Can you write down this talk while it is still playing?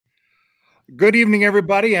Good evening,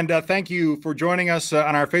 everybody, and thank you for joining us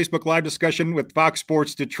on our Facebook Live discussion with Fox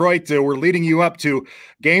Sports Detroit. We're leading you up to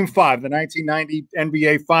Game 5, the 1990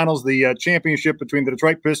 NBA Finals, the championship between the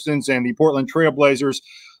Detroit Pistons and the Portland Trail Blazers.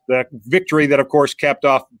 The victory that, of course, capped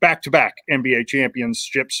off back-to-back NBA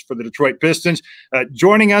championships for the Detroit Pistons.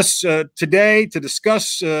 Joining us today to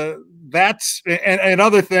discuss that and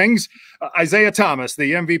other things, Isiah Thomas,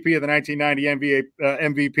 the MVP of the 1990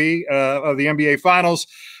 MVP of the NBA Finals,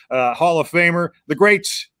 Hall of Famer, the great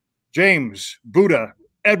James Buddha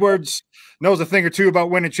Edwards, knows a thing or two about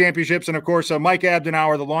winning championships. And, of course, Mike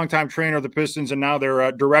Abdenour, the longtime trainer of the Pistons and now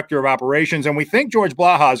their director of operations. And we think George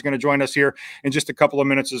Blaha is going to join us here in just a couple of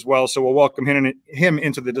minutes as well. So we'll welcome him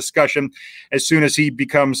into the discussion as soon as he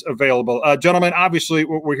becomes available. Gentlemen, obviously,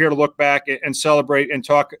 we're here to look back and celebrate and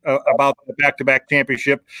talk about the back-to-back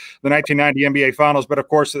championship, the 1990 NBA Finals. But, of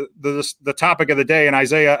course, the topic of the day, and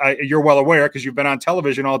Isiah, you're well aware because you've been on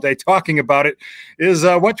television all day talking about it, is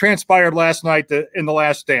what transpired last night in the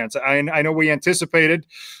Last Dance. I know we anticipated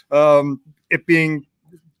it being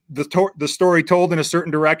the story told in a certain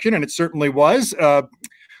direction, and it certainly was.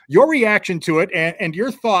 Your reaction to it and your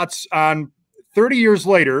thoughts on 30 years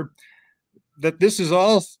later that this is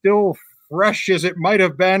all still fresh as it might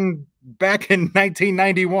have been back in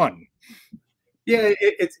 1991. Yeah,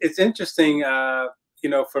 it's interesting,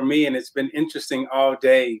 for me, and it's been interesting all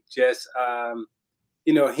day, just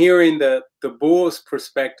hearing the Bulls'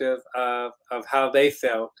 perspective of how they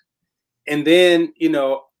felt. And then,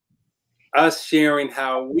 us sharing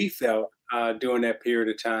how we felt during that period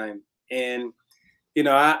of time. And,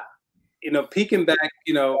 peeking back,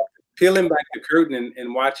 peeling back the curtain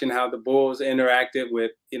and watching how the Bulls interacted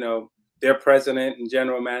with, their president and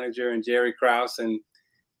general manager and Jerry Krause and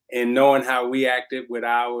knowing how we acted with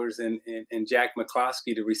ours and Jack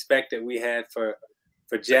McCloskey, the respect that we had for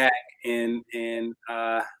Jack and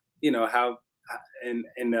how,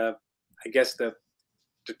 I guess the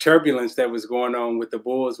turbulence that was going on with the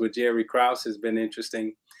Bulls with Jerry Krause has been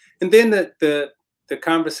interesting. And then the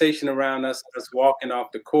conversation around us walking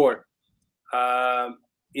off the court,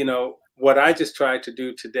 what I just tried to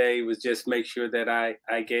do today was just make sure that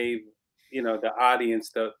I gave, the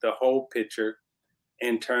audience the whole picture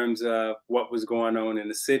in terms of what was going on in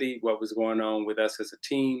the city, what was going on with us as a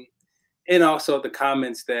team, and also the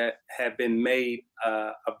comments that have been made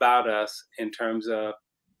about us in terms of,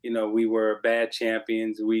 we were bad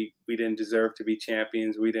champions. We didn't deserve to be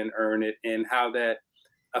champions. We didn't earn it. And how that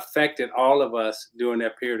affected all of us during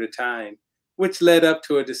that period of time, which led up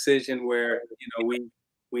to a decision where,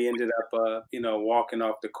 we ended up, walking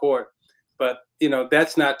off the court. But,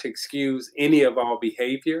 that's not to excuse any of our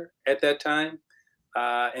behavior at that time.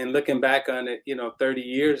 And looking back on it, 30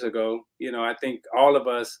 years ago, I think all of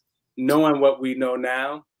us knowing what we know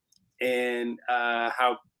now and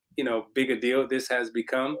how, big a deal this has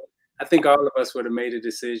become, I think all of us would have made a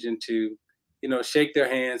decision to, shake their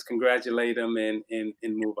hands, congratulate them, and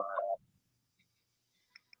move on.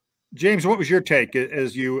 James, what was your take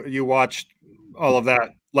as you watched all of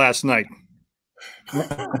that last night?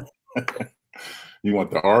 You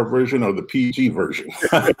want the R version or the PG version?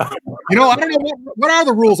 I don't know what are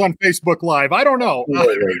the rules on Facebook Live. I don't know.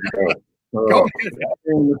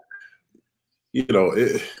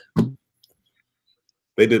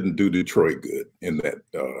 They didn't do Detroit good in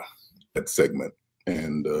that segment,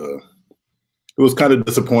 and it was kind of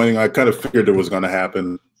disappointing. I kind of figured it was going to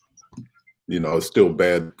happen. It's still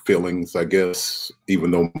bad feelings, I guess.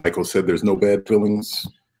 Even though Michael said there's no bad feelings,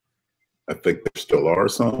 I think there still are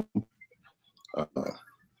some.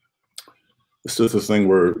 It's just this thing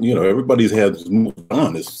where everybody's has moved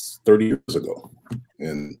on. It's 30 years ago,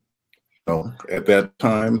 and at that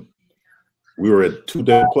time we were at two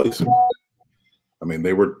different places. I mean,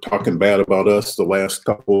 they were talking bad about us the last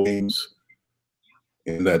couple of games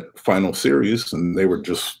in that final series, and they were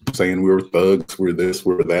just saying we were thugs, we're this,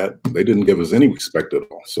 we're that. They didn't give us any respect at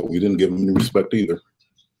all, so we didn't give them any respect either.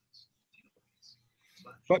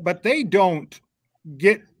 But they don't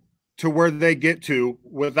get to where they get to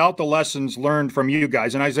without the lessons learned from you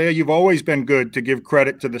guys. And Isiah, you've always been good to give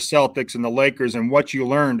credit to the Celtics and the Lakers and what you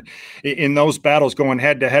learned in those battles going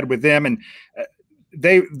head to head with them. And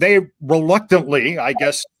they reluctantly, I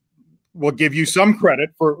guess, will give you some credit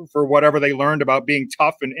for whatever they learned about being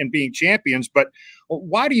tough and being champions. But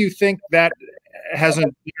why do you think that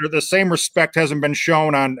hasn't, the same respect hasn't been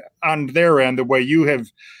shown on their end the way you have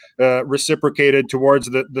reciprocated towards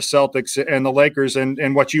the Celtics and the Lakers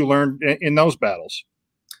and what you learned in those battles?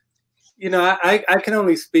 I can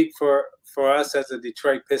only speak for us as a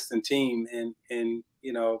Detroit Piston team, and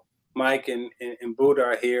Mike and Buddha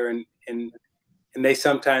are here, and and they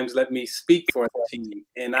sometimes let me speak for the team.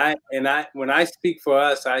 And when I speak for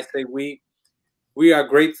us, I say we are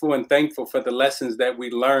grateful and thankful for the lessons that we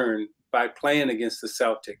learned by playing against the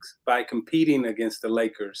Celtics, by competing against the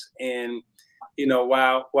Lakers. And,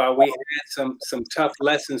 while we had some tough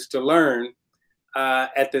lessons to learn,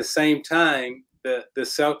 at the same time, the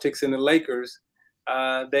Celtics and the Lakers,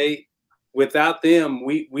 without them,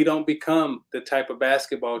 we don't become the type of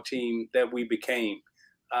basketball team that we became.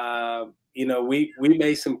 We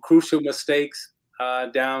made some crucial mistakes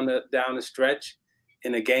down the stretch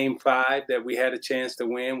in a game 5 that we had a chance to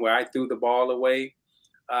win, where I threw the ball away.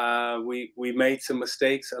 We made some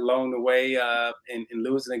mistakes along the way in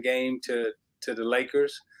losing a game to the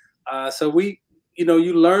Lakers. So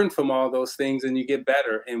you learn from all those things and you get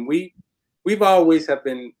better. And we've always have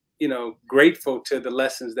been, grateful to the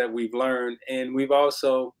lessons that we've learned. And we've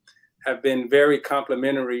also have been very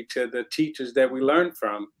complimentary to the teachers that we learned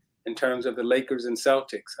from in terms of the Lakers and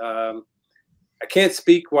Celtics. I can't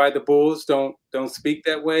speak why the Bulls don't speak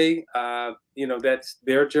that way. That's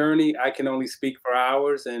their journey. I can only speak for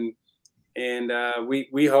ours, and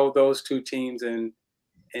we hold those two teams in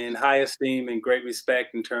high esteem and great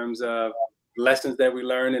respect in terms of lessons that we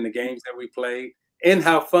learned in the games that we played and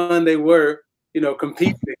how fun they were,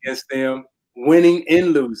 competing against them, winning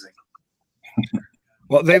and losing.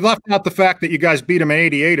 Well, they left out the fact that you guys beat them in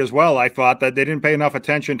 '88 as well. I thought that they didn't pay enough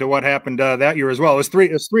attention to what happened that year as well. It was 3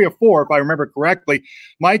 or 4, if I remember correctly.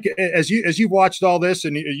 Mike, as you watched all this,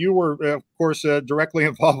 and you were, of course, directly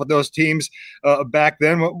involved with those teams back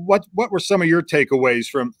then, what were some of your takeaways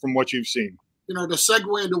from what you've seen? To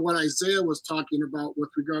segue into what Isiah was talking about with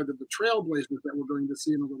regard to the Trailblazers that we're going to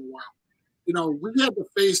see in a little while. We had to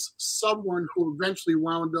face someone who eventually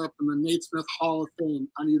wound up in the Naismith Hall of Fame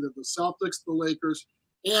on either the Celtics, the Lakers,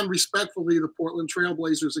 and respectfully, the Portland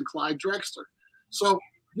Trailblazers and Clyde Drexler. So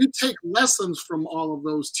you take lessons from all of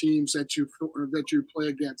those teams that you play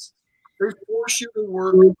against. They force you to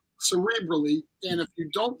work cerebrally, and if you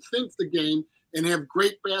don't think the game and have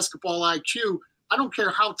great basketball IQ, I don't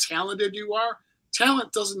care how talented you are,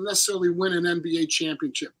 talent doesn't necessarily win an NBA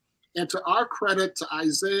championship. And to our credit, to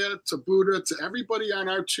Isiah, to Buddha, to everybody on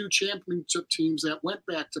our 2 championship teams that went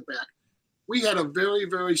back-to-back, we had a very,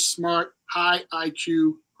 very smart, high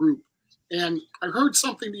IQ group. And I heard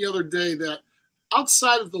something the other day that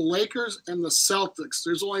outside of the Lakers and the Celtics,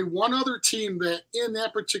 there's only one other team that in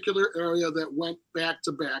that particular area that went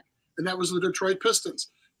back-to-back, and that was the Detroit Pistons.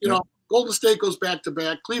 Golden State goes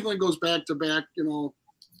back-to-back, Cleveland goes back-to-back,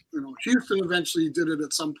 Houston eventually did it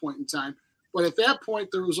at some point in time. But at that point,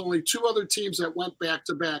 there was only 2 other teams that went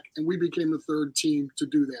back-to-back, and we became the 3rd team to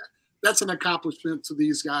do that. That's an accomplishment to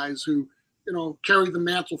these guys who, carried the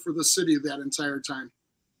mantle for the city that entire time.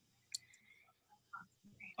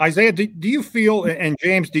 Isiah, do you feel, and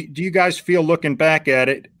James, do you guys feel looking back at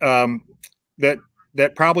it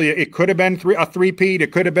that probably it could have been a 3-peat,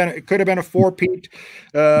 it could have been a 4-peat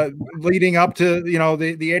leading up to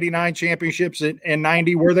the '89 championships and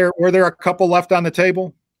 '90? Were there a couple left on the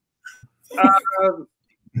table?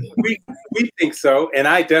 We think so, and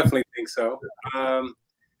I definitely think so.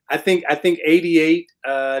 I think '88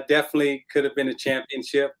 definitely could have been a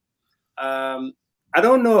championship. I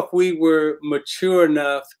don't know if we were mature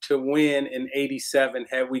enough to win in '87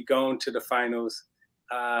 had we gone to the finals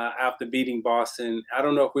after beating Boston. I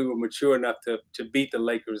don't know if we were mature enough to beat the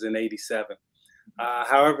Lakers in '87.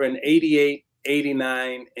 However, in '88,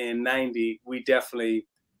 '89, and '90, we definitely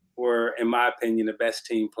were, in my opinion, the best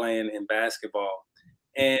team playing in basketball.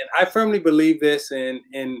 And I firmly believe this in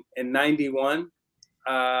 '91.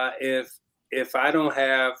 If I don't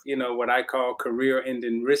have, what I call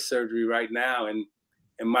career-ending wrist surgery right now, and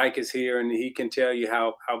Mike is here and he can tell you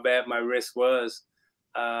how bad my wrist was.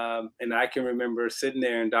 And I can remember sitting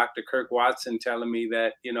there and Dr. Kirk Watson telling me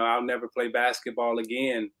that, I'll never play basketball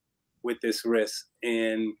again with this wrist.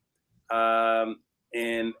 And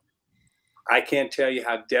I can't tell you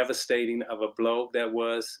how devastating of a blow that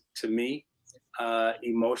was to me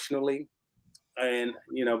emotionally. And,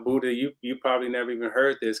 Buddha, you probably never even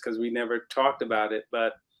heard this because we never talked about it.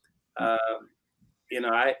 But,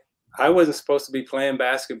 I wasn't supposed to be playing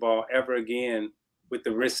basketball ever again with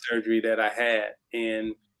the wrist surgery that I had.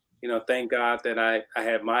 And, thank God that I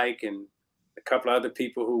had Mike and a couple of other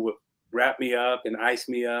people who would wrap me up and ice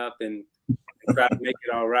me up and try to make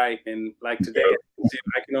it all right. And like today,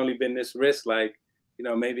 I can only bend this wrist like,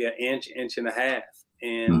 maybe an inch and a half.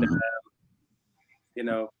 And,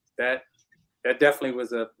 that definitely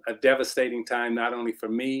was a devastating time, not only for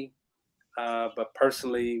me, but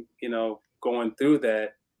personally, going through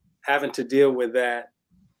that, having to deal with that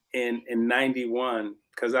in '91,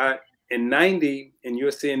 because in '90, and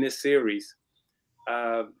you're seeing this series,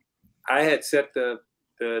 I had set the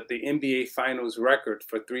NBA Finals record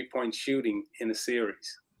for 3-point shooting in a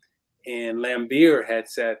series, and Lambeer had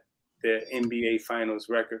set the NBA Finals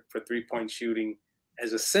record for 3-point shooting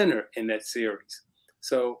as a center in that series.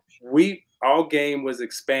 So our game was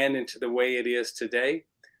expanding to the way it is today.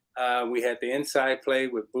 We had the inside play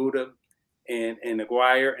with Buddha and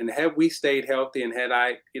Aguirre, and had we stayed healthy, and had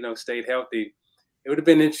I, stayed healthy, it would have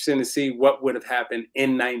been interesting to see what would have happened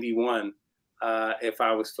in '91 if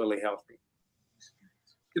I was fully healthy.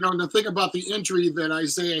 And the thing about the injury that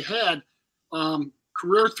Isiah had,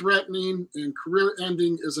 career-threatening and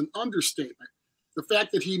career-ending is an understatement. The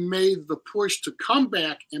fact that he made the push to come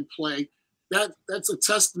back and play, that's a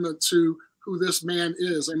testament to who this man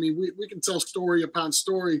is. I mean, we can tell story upon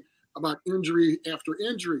story about injury after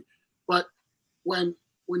injury, but when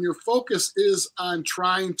your focus is on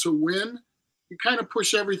trying to win, you kind of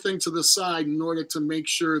push everything to the side in order to make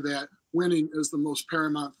sure that winning is the most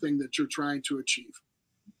paramount thing that you're trying to achieve.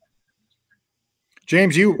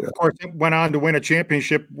 James, you, of course, went on to win a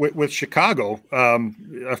championship with Chicago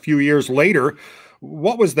a few years later.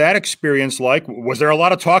 What was that experience like? Was there a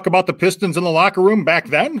lot of talk about the Pistons in the locker room back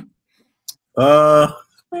then?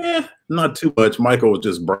 Not too much. Michael was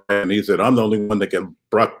just bragging. He said, "I'm the only one that can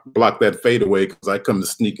block that fadeaway because I come to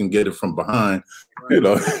sneak and get it from behind." Right.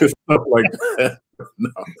 Stuff like that. No,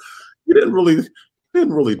 he didn't really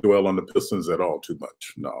dwell on the Pistons at all too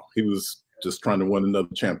much. No, he was just trying to win another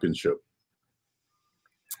championship.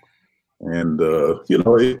 And he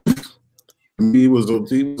was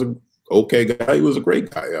an okay guy. He was a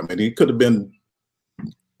great guy. I mean, he could have been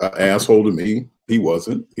an asshole to me. He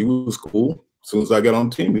wasn't. He was cool. As soon as I got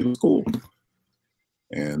on the team, he was cool.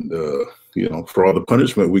 And for all the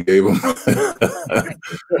punishment we gave him,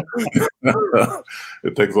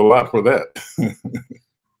 it takes a lot for that.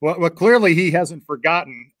 Well, clearly he hasn't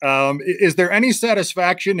forgotten. Is there any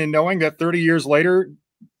satisfaction in knowing that 30 years later,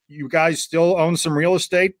 you guys still own some real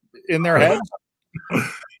estate in their heads? I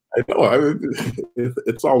know.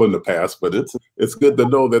 It's all in the past, but it's good to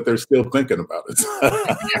know that they're still thinking about it.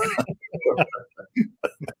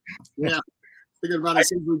 Yeah, thinking about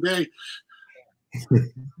it every day.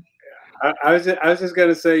 I was just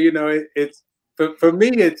gonna say, it's for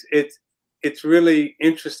me, it's really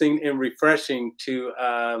interesting and refreshing to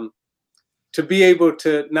be able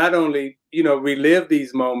to not only relive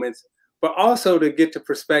these moments, but also to get the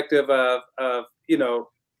perspective of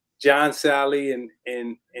John Sally and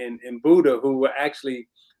Buddha, who were actually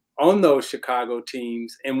on those Chicago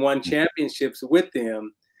teams and won championships with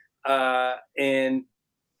them, and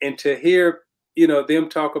to hear them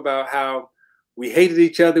talk about how we hated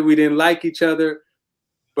each other, we didn't like each other,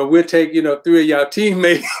 but we'll take 3 of y'all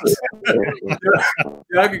teammates.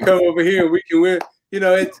 Y'all can come over here and we can win.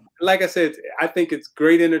 It's like I said, I think it's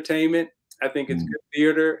great entertainment. I think it's good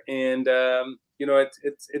theater, and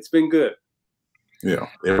it's been good. Yeah,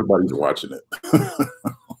 everybody's watching it.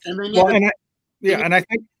 And I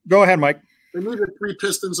think, go ahead, Mike. They needed 3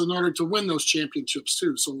 Pistons in order to win those championships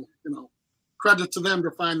too. So credit to them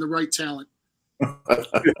to find the right talent.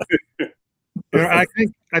 I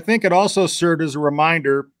think it also served as a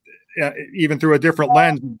reminder, even through a different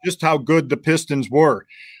lens, just how good the Pistons were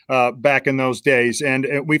back in those days. And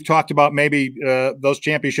we've talked about maybe those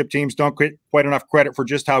championship teams don't get quite enough credit for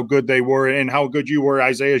just how good they were and how good you were,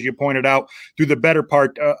 Isiah, as you pointed out, through the better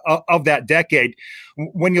part of that decade.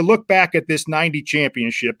 When you look back at this 90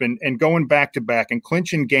 championship and going back to back and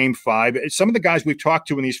clinching Game 5, some of the guys we've talked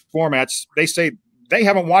to in these formats, they say they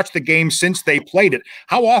haven't watched the game since they played it.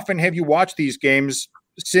 How often have you watched these games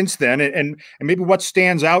since then? And maybe what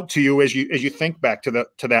stands out to you as you think back to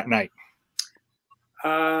that night?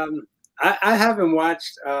 I haven't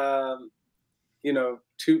watched too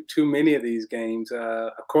many of these games.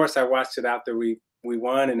 Of course, I watched it after we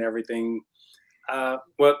won and everything.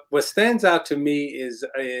 What stands out to me is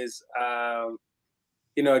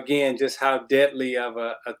again, just how deadly of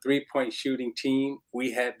a 3-point shooting team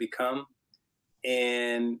we had become.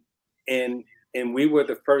 And we were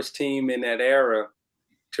the first team in that era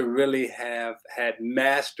to really had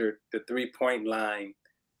mastered the 3-point line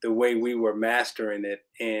the way we were mastering it,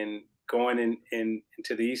 and going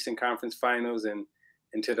into the Eastern Conference Finals and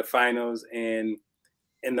into the finals. And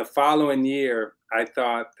in the following year, I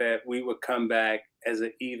thought that we would come back as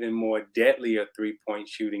an even more deadlier 3-point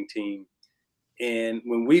shooting team. And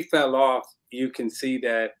when we fell off, you can see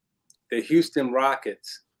that the Houston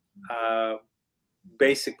Rockets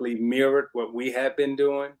basically mirrored what we had been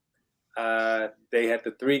doing. They had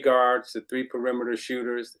the 3 guards, the 3 perimeter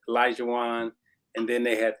shooters, Elijah Wan, and then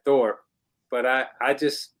they had Thorpe. But I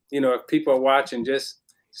just, if people are watching, just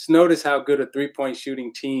notice how good a 3-point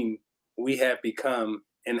shooting team we had become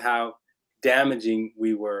and how damaging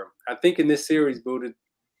we were. I think in this series, Buddha,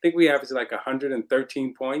 I think we averaged like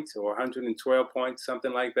 113 points or 112 points,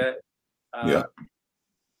 something like that. Yeah.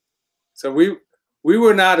 So we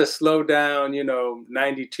were not a slow down,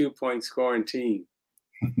 92-point scoring team.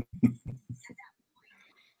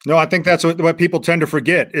 No, I think that's what people tend to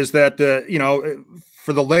forget is that,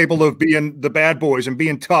 for the label of being the bad boys and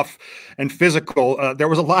being tough and physical, there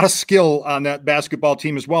was a lot of skill on that basketball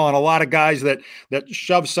team as well. And a lot of guys that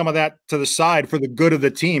shoved some of that to the side for the good of the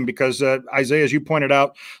team, because Isiah, as you pointed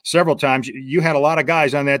out several times, you had a lot of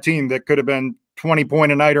guys on that team that could have been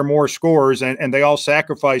 20-point a night or more scorers, and they all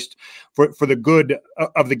sacrificed for the good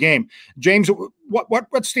of the game. James,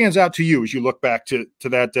 what stands out to you as you look back to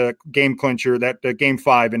that game clincher, that Game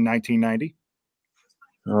 5 in 1990?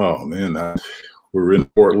 Oh man, we were in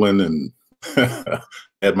Portland and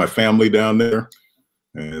had my family down there,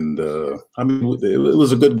 and I mean it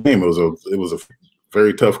was a good game. It was a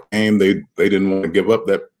very tough game. They didn't want to give up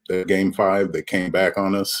that Game 5. They came back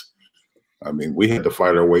on us. I mean, we had to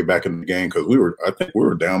fight our way back in the game because I think we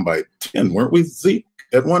were down by 10, weren't we, Zeke,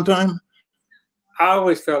 at one time? I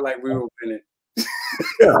always felt like we were winning.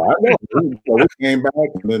 Yeah, I know. We came back,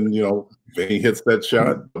 and then, Vinny hits that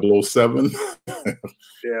shot, 007.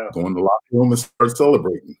 Yeah. Go in the locker room and start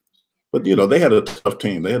celebrating. But, they had a tough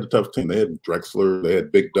team. They had Drexler. They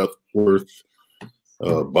had Big Duckworth,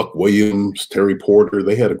 Buck Williams, Terry Porter.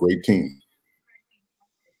 They had a great team.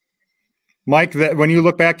 Mike, when you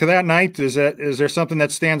look back to that night, is there something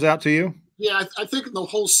that stands out to you? Yeah, I think in the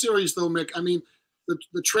whole series, though, Mick, I mean,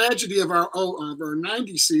 the tragedy of our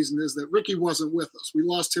 90 season is that Ricky wasn't with us. We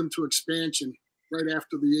lost him to expansion right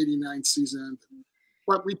after the 89 season ended.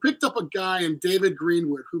 But we picked up a guy in David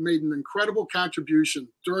Greenwood who made an incredible contribution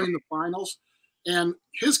during the finals. And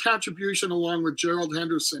his contribution, along with Gerald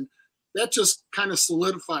Henderson, that just kind of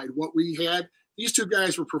solidified what we had. These two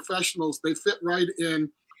guys were professionals. They fit right in.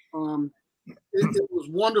 It was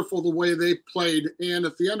wonderful the way they played. And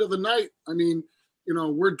at the end of the night, I mean,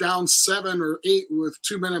 we're down 7 or 8 with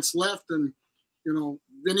 2 minutes left. And,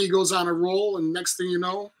 Vinny goes on a roll. And next thing you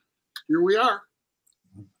know, here we are.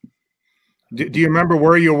 Do you remember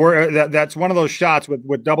where you were? That's one of those shots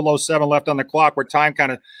with 007 left on the clock where time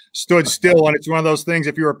kind of stood still. And it's one of those things,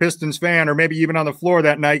 if you're a Pistons fan or maybe even on the floor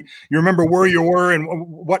that night, you remember where you were and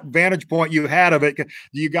what vantage point you had of it. Do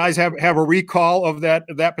you guys have a recall of that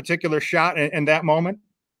particular shot and that moment?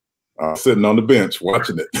 Sitting on the bench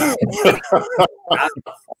watching it.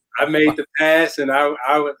 I made the pass, and I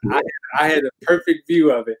had a perfect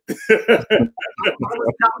view of it. I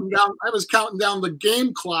was counting down the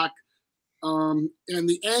game clock. And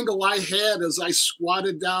the angle I had as I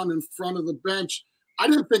squatted down in front of the bench, I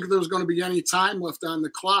didn't think there was going to be any time left on the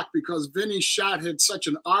clock because Vinny's shot had such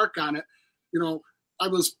an arc on it. I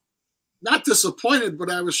was not disappointed, but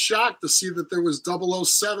I was shocked to see that there was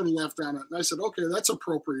 007 left on it. And I said, okay, that's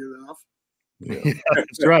appropriate enough. Yeah,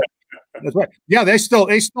 that's right. That's right. Yeah, they still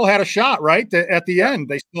had a shot, right? At the end,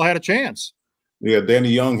 they still had a chance. Yeah, Danny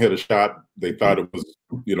Young had a shot. They thought it was,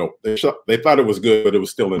 they thought it was good, but it was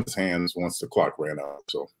still in his hands once the clock ran out.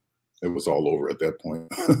 So it was all over at that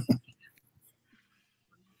point.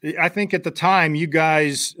 I think at the time, you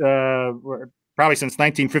guys were probably since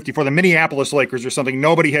 1954, the Minneapolis Lakers or something,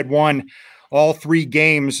 nobody had won all 3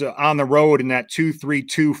 games on the road in that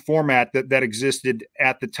 2-3-2 format that existed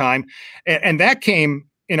at the time. And that came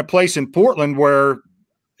in a place in Portland where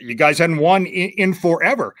you guys hadn't won in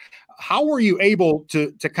forever. How were you able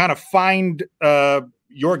to kind of find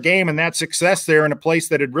your game and that success there in a place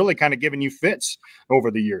that had really kind of given you fits over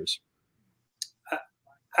the years?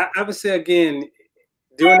 I would say, again,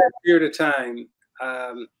 during that period of time,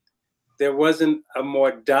 there wasn't a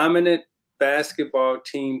more dominant basketball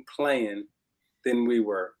team playing than we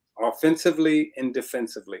were, offensively and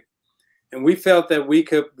defensively. And we felt that we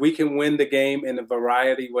can win the game in a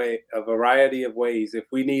variety of ways. If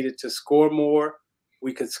we needed to score more,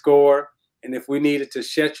 we could score. And if we needed to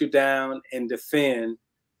shut you down and defend,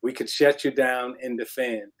 we could shut you down and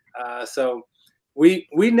defend. So we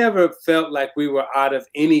never felt like we were out of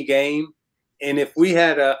any game. And if we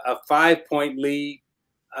had a 5-point lead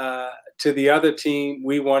to the other team,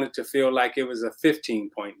 we wanted to feel like it was a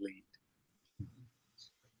 15-point lead.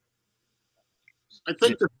 I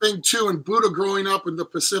think the thing, too, in Buddha growing up in the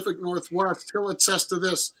Pacific Northwest, he'll attest to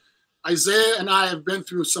this. Isiah and I have been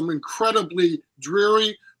through some incredibly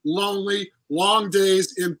dreary, lonely, long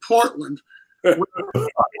days in Portland where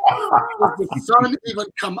the sun even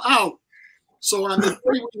come out. So on the day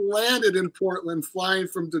we landed in Portland, flying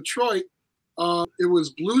from Detroit, it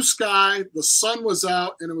was blue sky, the sun was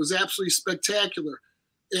out, and it was absolutely spectacular.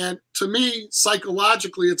 And to me,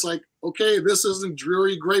 psychologically, it's like, okay, this isn't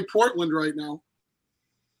dreary gray Portland right now.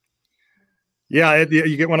 Yeah,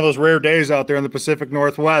 you get one of those rare days out there in the Pacific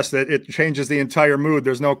Northwest that it changes the entire mood.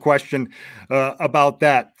 There's no question about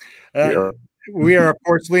that. Yeah. We are, of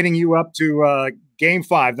course, leading you up to Game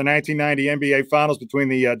 5, the 1990 NBA Finals between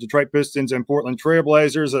the Detroit Pistons and Portland Trail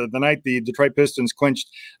Blazers. The night the Detroit Pistons clinched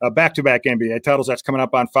back-to-back NBA titles. That's coming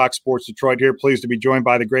up on Fox Sports Detroit here. Pleased to be joined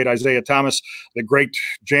by the great Isiah Thomas, the great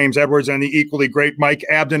James Edwards, and the equally great Mike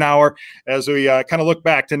Abdenour as we kind of look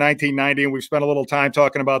back to 1990. And we've spent a little time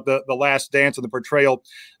talking about the last dance and the portrayal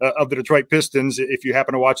of the Detroit Pistons, if you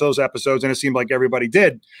happen to watch those episodes, and it seemed like everybody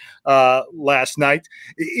did last night.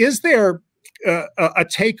 Is there a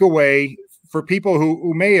takeaway for people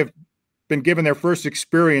who may have been given their first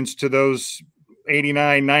experience to those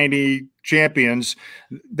 89, 90 champions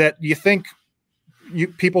that you think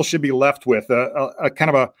people should be left with a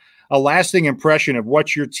kind of a lasting impression of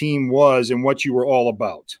what your team was and what you were all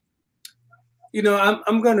about? You know,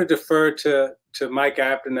 I'm going to defer to Mike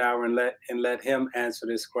Abdenour and let him answer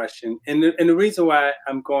this question. And the reason why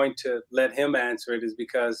I'm going to let him answer it is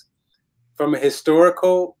because from a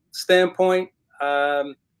historical standpoint,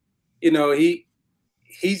 you know,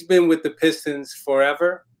 he's been with the Pistons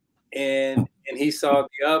forever, and he saw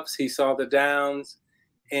the ups, he saw the downs,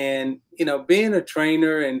 and you know, being a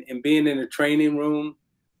trainer and being in a training room,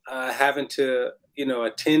 having to, you know,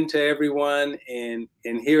 attend to everyone and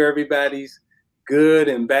hear everybody's good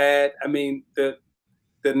and bad. I mean, the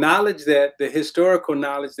knowledge the historical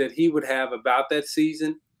knowledge that he would have about that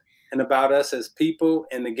season and about us as people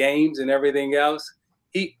and the games and everything else,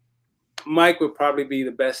 Mike would probably be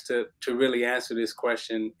the best to really answer this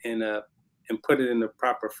question and put it in the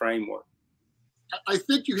proper framework. I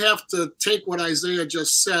think you have to take what Isiah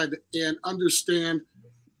just said and understand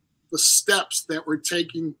the steps that were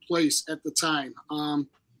taking place at the time.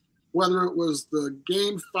 Whether it was the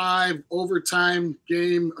Game 5 overtime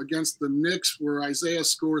game against the Knicks where Isiah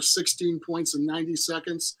scores 16 points in 90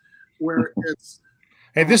 seconds, where it's...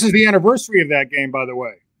 Hey, this is the anniversary of that game, by the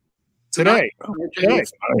way. Today. Okay.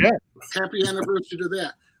 Yeah. Happy anniversary to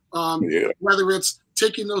that. Whether it's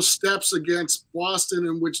taking those steps against Boston,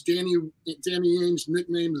 in which Danny Ainge's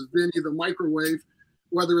nickname is Vinny the Microwave,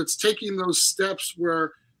 whether it's taking those steps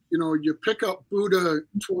where, you know, you pick up Buddha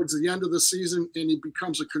towards the end of the season and he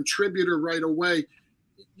becomes a contributor right away.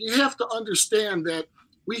 You have to understand that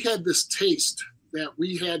we had this taste that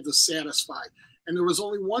we had to satisfy. And there was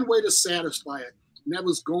only one way to satisfy it. And that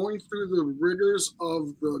was going through the rigors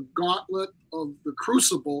of the gauntlet of the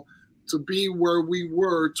crucible to be where we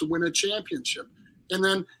were to win a championship. And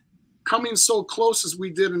then coming so close as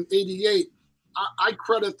we did in '88, I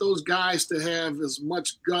credit those guys to have as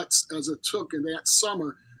much guts as it took in that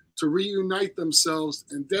summer to reunite themselves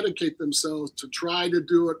and dedicate themselves to try to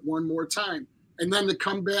do it one more time. And then to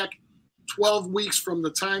come back 12 weeks from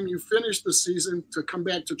the time you finish the season to come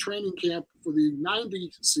back to training camp for the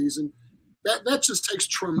 '90 season, that just takes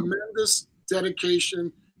tremendous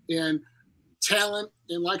dedication and talent.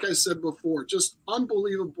 And like I said before, just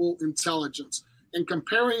unbelievable intelligence. And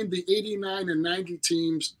comparing the 89 and 90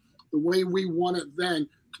 teams, the way we won it then,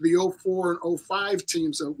 to the 04 and 05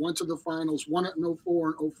 teams that went to the finals, won it in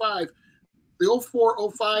 04 and 05, the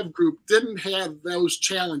 04-05 group didn't have those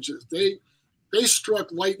challenges. They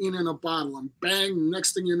struck lightning in a bottle and bang,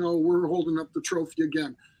 next thing you know, we're holding up the trophy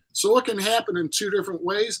again. So it can happen in two different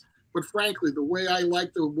ways. But frankly, the way I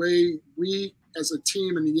like the way we as a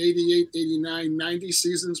team in the 88, 89, 90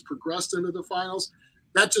 seasons progressed into the finals,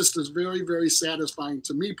 that just is very, very satisfying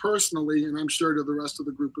to me personally, and I'm sure to the rest of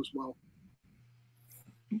the group as well.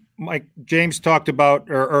 Mike, James talked about,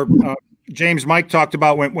 Mike talked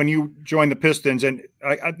about when you joined the Pistons, and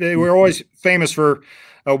they were always famous for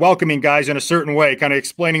welcoming guys in a certain way, kind of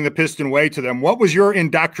explaining the Piston way to them. What was your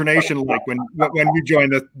indoctrination like when you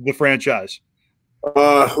joined the franchise?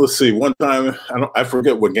 Let's see. One time, I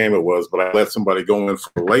forget what game it was, but I let somebody go in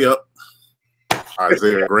for a layup.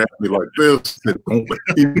 Isiah grabbed me like this and don't let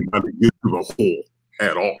anybody get to the hole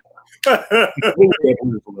at all.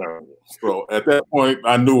 So at that point,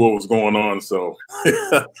 I knew what was going on, so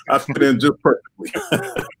I fit in just perfectly.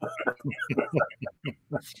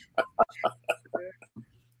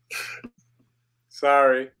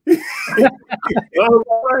 Sorry. It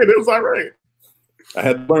was all right. I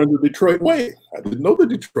had to learn the Detroit way. I didn't know the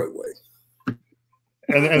Detroit way.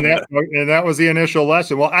 And that was the initial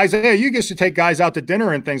lesson. Well, Isiah, you used to take guys out to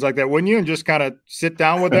dinner and things like that, wouldn't you? And just kind of sit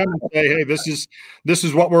down with them and say, "Hey, this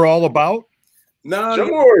is what we're all about." No,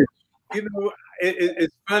 sure. You know,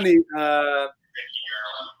 it's funny. My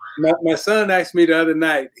son asked me the other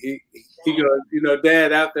night. He goes,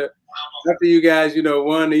 Dad, after you guys,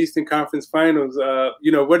 won the Eastern Conference Finals,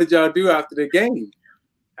 what did y'all do after the game?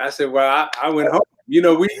 I said, well, I went home.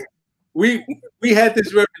 We had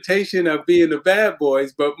this reputation of being the bad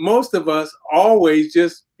boys, but most of us always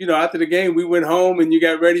just, after the game, we went home and you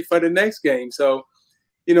got ready for the next game. So,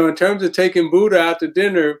 in terms of taking Buddha out to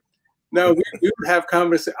dinner, no, we would have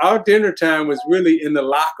conversation. Our dinner time was really in the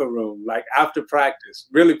locker room, like after practice.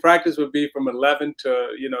 Really, practice would be from 11 to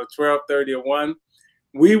 12:30 or 1.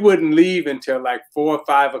 We wouldn't leave until like 4 or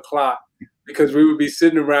 5 o'clock because we would be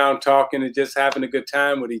sitting around talking and just having a good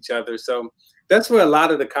time with each other. So that's where a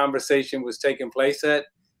lot of the conversation was taking place at,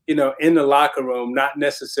 in the locker room, not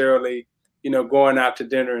necessarily, going out to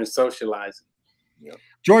dinner and socializing. Yeah.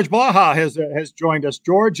 George Blaha has joined us.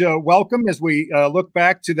 George, welcome as we look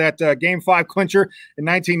back to that Game 5 clincher in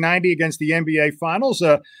 1990 against the NBA Finals.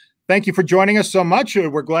 Thank you for joining us so much.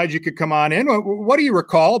 We're glad you could come on in. What do you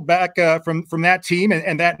recall back from that team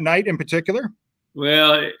and that night in particular?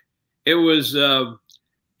 Well, it was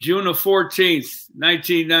June the 14th,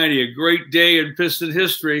 1990, a great day in Piston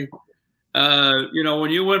history.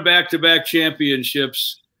 When you went back-to-back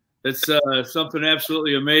championships, it's something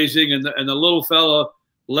absolutely amazing. And the little fella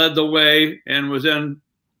led the way and was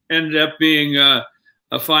ended up being a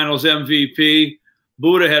finals MVP.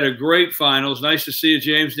 Buddha had a great finals. Nice to see you,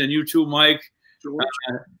 James, and you too, Mike.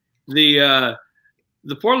 The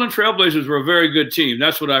Portland Trailblazers were a very good team.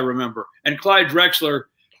 That's what I remember. And Clyde Drexler,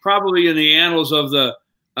 probably in the annals of the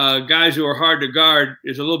guys who are hard to guard,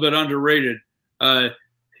 is a little bit underrated.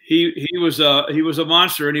 He was a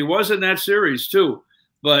monster, and he was in that series too.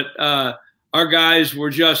 But our guys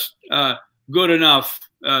were just good enough.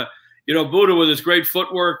 Buddha with his great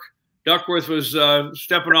footwork, Duckworth was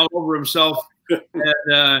stepping all over himself,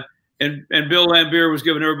 and Bill Lambier was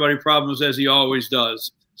giving everybody problems as he always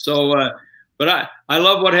does. So, but I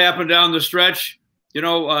love what happened down the stretch.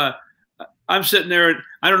 I'm sitting there.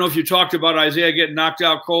 I don't know if you talked about Isiah getting knocked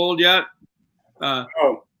out cold yet.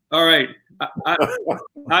 Oh, all right.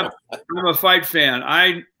 I'm a fight fan.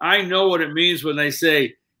 I know what it means when they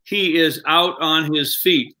say he is out on his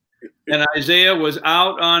feet. And Isiah was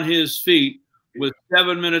out on his feet with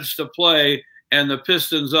 7 minutes to play and the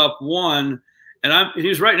Pistons up 1. And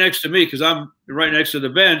he's right next to me because I'm right next to the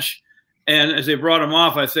bench. And as they brought him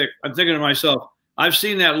off, I'm thinking to myself, I've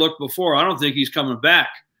seen that look before. I don't think he's coming back.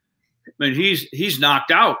 I mean, he's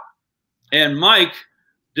knocked out. And Mike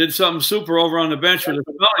did something super over on the bench with the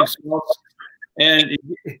smelling salts. And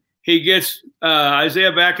he gets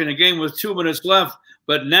Isiah back in the game with 2 minutes left.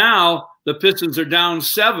 But now the Pistons are down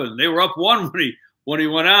 7. They were up 1 when he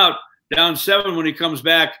went out, down 7 when he comes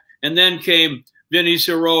back. And then came Vinny's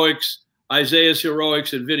heroics, Isiah's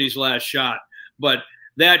heroics, and Vinny's last shot. But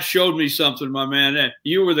that showed me something, my man.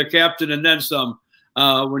 You were the captain and then some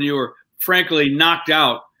when you were frankly knocked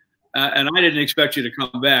out. And I didn't expect you to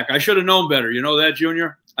come back. I should have known better. You know that,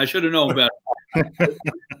 Junior? I should have known better.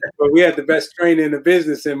 But we had the best trainer in the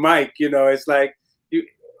business in Mike. It's like,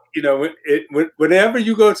 whenever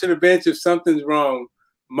you go to the bench, if something's wrong,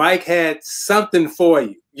 Mike had something for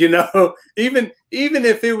you. Even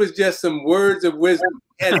if it was just some words of wisdom,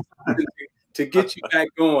 he had something to get you back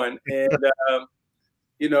going. And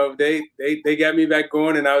they got me back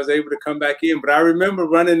going, and I was able to come back in. But I remember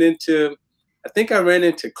I think I ran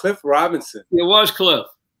into Cliff Robinson. It was Cliff,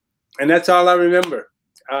 and that's all I remember.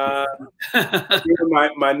 My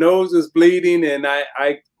nose was bleeding, and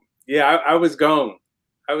I was gone.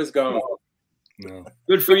 I was gone. No.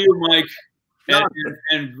 Good for you, Mike,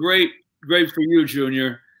 and great for you,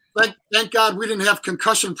 Junior. Thank God we didn't have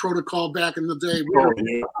concussion protocol back in the day.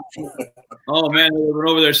 Oh man, they were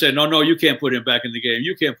over there saying, "No, you can't put him back in the game.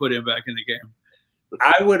 You can't put him back in the game."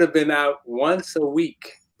 I would have been out once a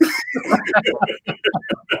week.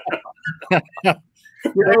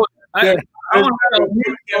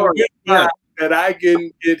 That I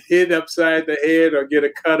can get hit upside the head or get a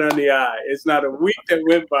cut on the eye. It's not a week that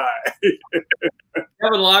went by.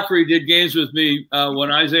 Kevin Lockery did games with me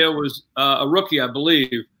when Isiah was a rookie, I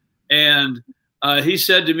believe. And he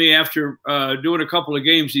said to me after doing a couple of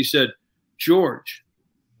games, he said, "George,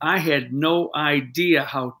 I had no idea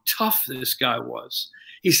how tough this guy was."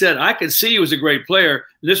 He said, "I could see he was a great player."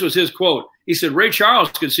 This was his quote. He said, "Ray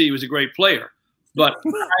Charles could see he was a great player, but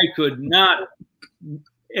I could not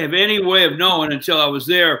have any way of knowing until I was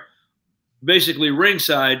there, basically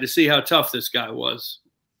ringside, to see how tough this guy was."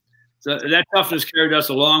 So that toughness carried us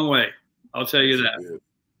a long way. I'll tell you that.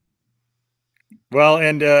 Well,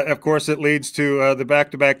 and of course, it leads to the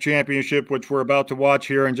back-to-back championship, which we're about to watch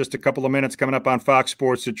here in just a couple of minutes coming up on Fox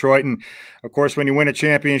Sports Detroit. And of course, when you win a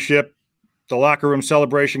championship, the locker room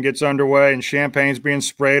celebration gets underway and champagne's being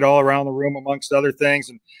sprayed all around the room, amongst other things.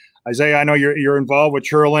 And Isiah, I know you're involved with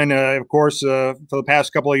Sherlin, of course, for the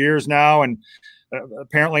past couple of years now, and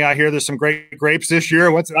apparently I hear there's some great grapes this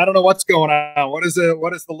year. I don't know what's going on. What is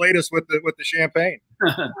the latest with the champagne?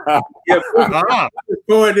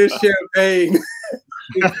 Pouring this champagne,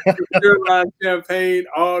 champagne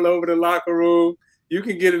all over the locker room. You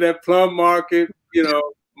can get it at Plum Market,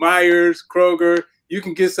 Myers, Kroger. You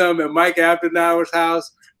can get some at Mike Abdenour's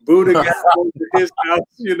house. Buddha got to his house,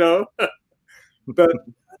 But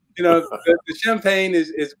the champagne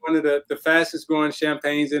is one of the fastest growing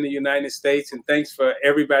champagnes in the United States, and thanks for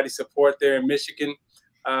everybody's support there in Michigan.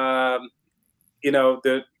 Our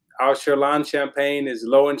Sherlin champagne is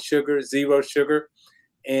low in sugar, 0 sugar,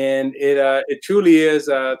 and it truly is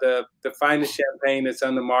the finest champagne that's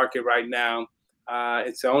on the market right now.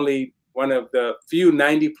 It's only one of the few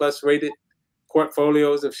 90+ rated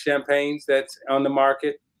portfolios of champagnes that's on the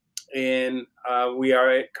market. And we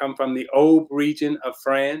come from the Aube region of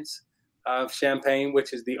France, of Champagne,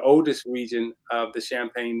 which is the oldest region of the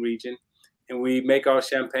Champagne region. And we make our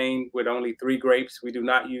champagne with only 3 grapes. We do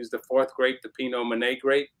not use the 4th grape, the Pinot Meunier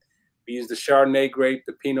grape. We use the Chardonnay grape,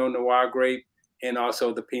 the Pinot Noir grape, and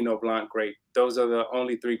also the Pinot Blanc grape. Those are the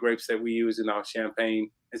only 3 grapes that we use in our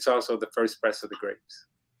champagne. It's also the first press of the grapes.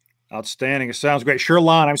 Outstanding. It sounds great.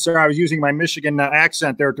 Sherlin. I'm sorry, I was using my Michigan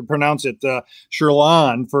accent there to pronounce it.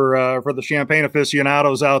 Sherlin for the champagne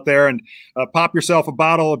aficionados out there. And pop yourself a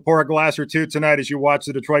bottle and pour a glass or two tonight as you watch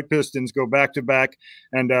the Detroit Pistons go back-to-back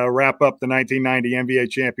and wrap up the 1990 NBA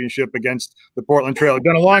championship against the Portland Trail. It's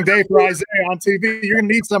been a long day for Isiah on TV. You're going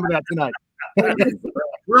to need some of that tonight.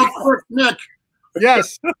 Real quick, Nick.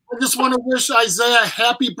 Yes. I just want to wish Isiah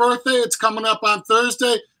happy birthday. It's coming up on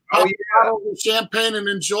Thursday. Oh, yeah. Champagne and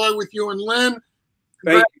enjoy with you and Lynn.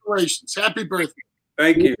 Congratulations. Happy birthday.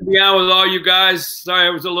 Thank you. To be out with all you guys. Sorry I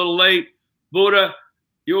was a little late. Buddha,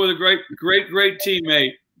 you were the great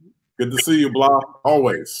teammate. Good to see you, Blaha.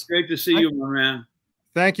 Always. Great to see you, my man.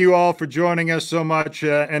 Thank you all for joining us so much.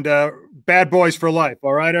 And bad boys for life.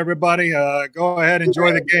 All right, everybody. Go ahead,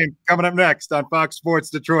 enjoy the game. Coming up next on Fox Sports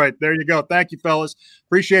Detroit. There you go. Thank you, fellas.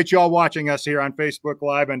 Appreciate you all watching us here on Facebook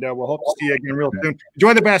Live, and we'll hope to see you again real soon.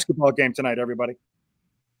 Enjoy the basketball game tonight, everybody.